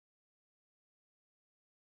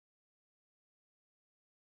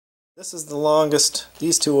This is the longest,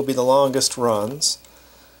 these two will be the longest runs.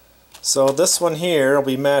 So this one here will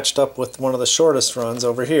be matched up with one of the shortest runs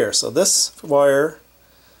over here. So this wire,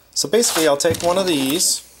 so basically I'll take one of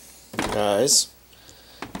these guys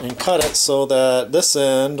and cut it so that this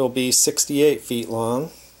end will be 68 feet long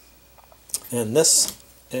and this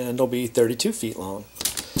end will be 32 feet long.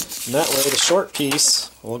 And that way the short piece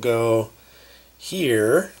will go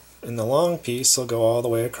here and the long piece will go all the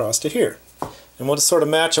way across to here. And we'll just sort of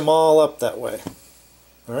match them all up that way.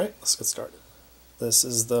 Alright, let's get started. This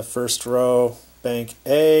is the first row, bank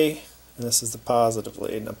A, and this is the positive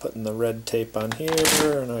lead. And I'm putting the red tape on here,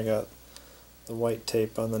 and I got the white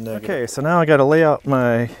tape on the negative. Okay, so now I got to lay out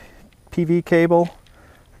my PV cable.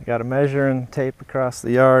 I got a measuring tape across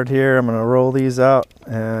the yard here. I'm going to roll these out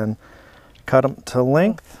and cut them to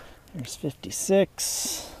length. There's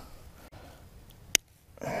 56.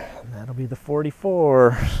 And that'll be the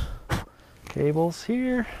 44 cables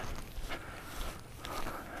here.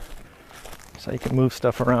 So you can move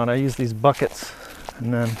stuff around. I use these buckets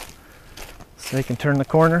and then so you can turn the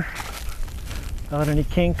corner without any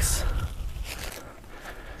kinks.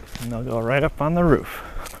 And they'll go right up on the roof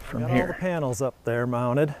from here. All the panels up there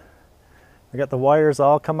mounted. I got the wires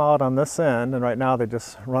all come out on this end, and right now they're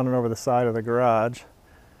just running over the side of the garage.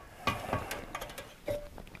 I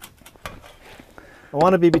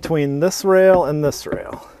want to be between this rail and this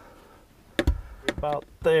rail. About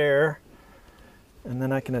there, and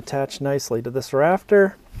then I can attach nicely to this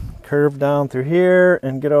rafter, curve down through here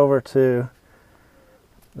and get over to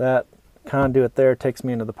that conduit there. Takes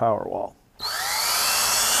me into the power wall.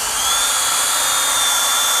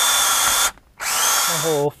 A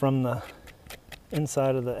hole from the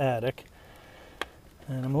inside of the attic,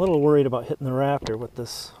 and I'm a little worried about hitting the rafter with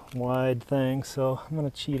this wide thing, so I'm going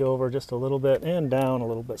to cheat over just a little bit and down a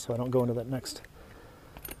little bit so I don't go into that next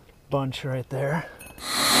bunch right there.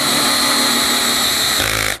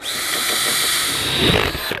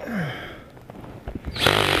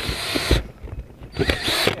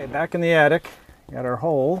 Okay, back in the attic, got our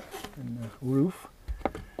hole in the roof,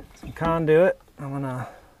 some conduit. I'm gonna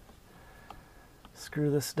screw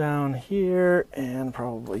this down here and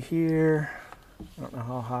probably here. I don't know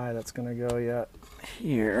how high that's gonna go yet.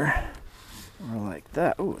 Here, or like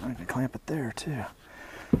that. Ooh, I can clamp it there too.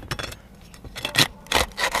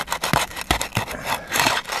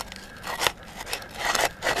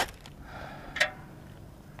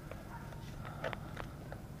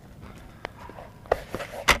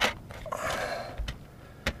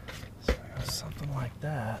 Something like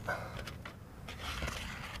that.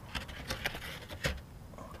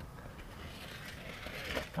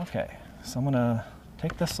 Okay, so I'm gonna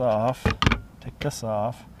take this off, take this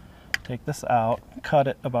off, take this out, cut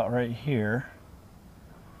it about right here.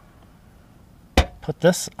 Put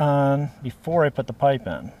this on before I put the pipe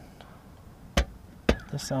in. Put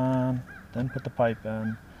this on, then put the pipe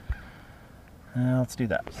in. Now let's do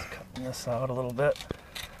that. Just cutting this out a little bit.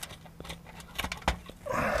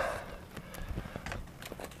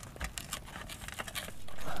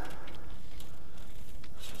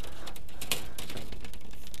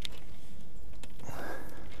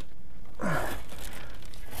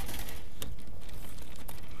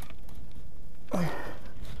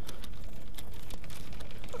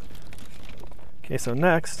 Okay, so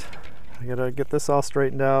next, I gotta get this all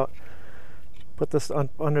straightened out, put this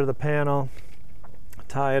under the panel,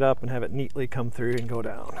 tie it up, and have it neatly come through and go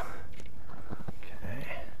down. Okay.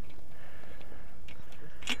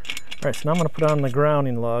 Alright, so now I'm gonna put on the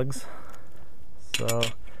grounding lugs. So,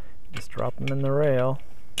 just drop them in the rail,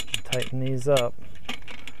 and tighten these up.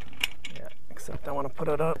 Yeah, except I want to put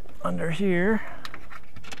it up under here.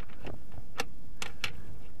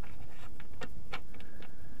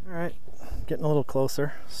 Alright. Getting a little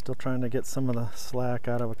closer, still trying to get some of the slack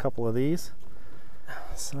out of a couple of these.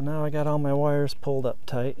 So now I got all my wires pulled up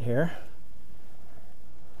tight here,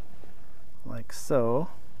 like so.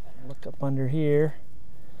 Look up under here,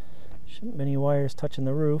 shouldn't be any wires touching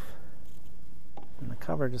the roof, and the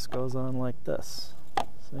cover just goes on like this.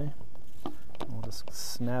 See? We'll just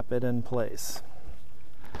snap it in place.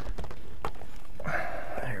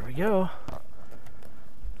 There we go.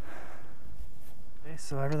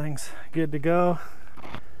 So everything's good to go.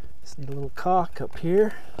 Just need a little caulk up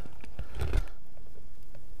here.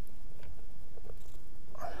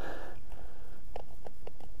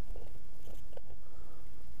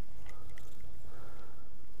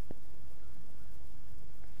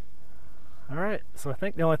 Alright, so I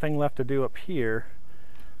think the only thing left to do up here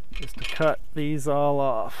is to cut these all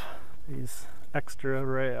off, these extra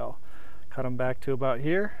rail. Cut them back to about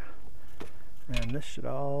here, and this should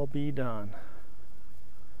all be done.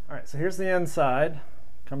 Alright, so here's the inside.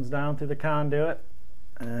 comes down through the conduit,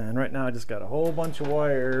 and right now I just got a whole bunch of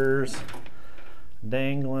wires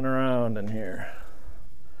dangling around in here.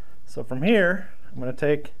 So from here, I'm going to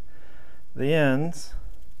take the ends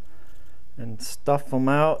and stuff them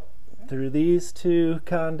out through these two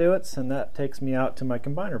conduits, and that takes me out to my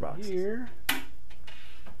combiner box. Here,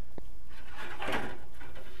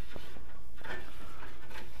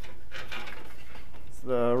 it's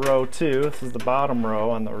the row 2. This is the bottom row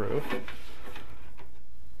on the roof.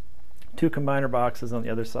 2 combiner boxes on the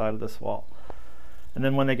other side of this wall. And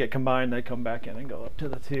then when they get combined, they come back in and go up to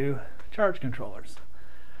the 2 charge controllers.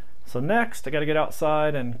 So next, I got to get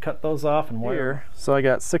outside and cut those off and wire. So I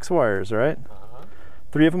got 6 wires, right?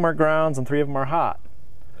 3 of them are grounds and 3 of them are hot.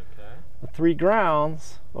 Okay. The 3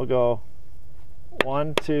 grounds will go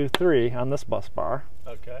 1, 2, 3 on this bus bar.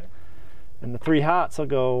 Okay. And the 3 hots will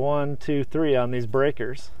go 1, 2, 3 on these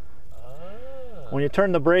breakers. When you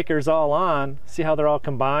turn the breakers all on, see how they're all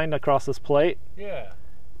combined across this plate? Yeah.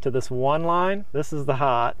 To this one line. This is the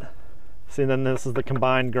hot. See, then this is the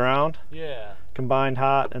combined ground. Yeah. Combined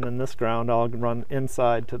hot, and then this ground all run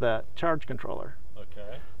inside to that charge controller.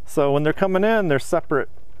 Okay. So when they're coming in, there's separate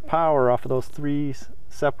power off of those 3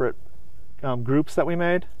 separate groups that we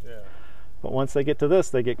made. Yeah. But once they get to this,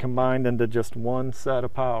 they get combined into just one set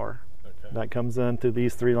of power. Okay. That comes in through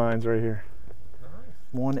these 3 lines right here.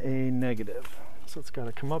 Nice. 1A negative. So it's got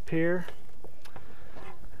to come up here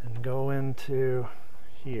and go into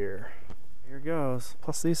here. Here goes.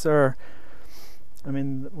 Plus these are, I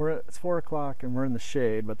mean, it's 4 o'clock and we're in the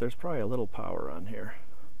shade, but there's probably a little power on here.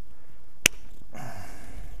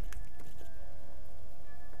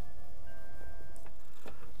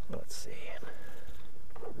 Let's see.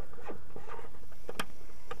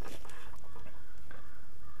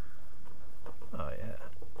 Oh yeah.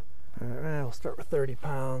 All right, we'll start with 30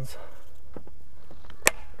 pounds.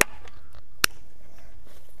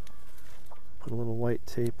 Put a little white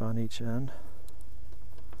tape on each end.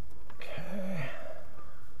 Okay.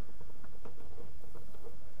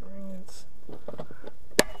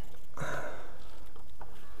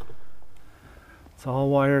 It's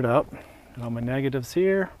all wired up. Got all my negatives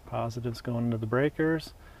here, positives going into the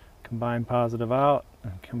breakers, combine positive out,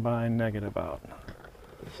 and combine negative out.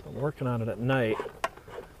 So I'm working on it at night,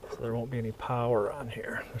 so there won't be any power on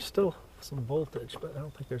here. There's still some voltage, but I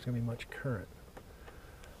don't think there's going to be much current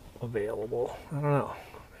available. I don't know.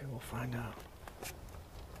 Maybe we'll find out.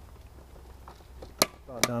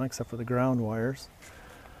 About done except for the ground wires.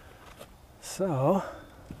 So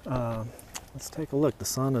let's take a look. The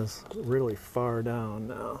sun is really far down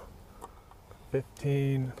now.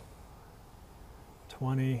 15,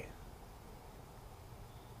 20.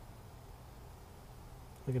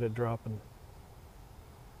 Look at it dropping.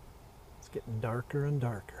 It's getting darker and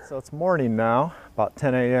darker. So it's morning now, about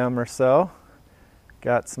 10 a.m. or so.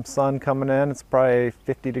 Got some sun coming in. It's probably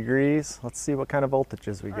 50 degrees. Let's see what kind of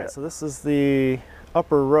voltages we get. Right, so this is the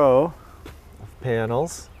upper row of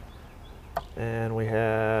panels. And we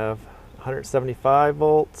have 175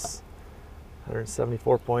 volts,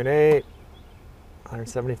 174.8,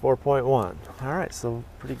 174.1. All right, so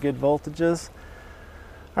pretty good voltages.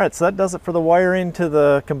 All right, so that does it for the wiring to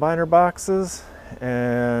the combiner boxes,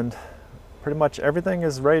 and pretty much everything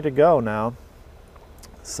is ready to go now.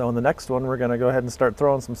 So in the next one, we're going to go ahead and start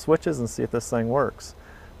throwing some switches and see if this thing works.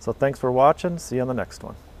 So thanks for watching. See you on the next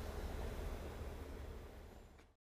one.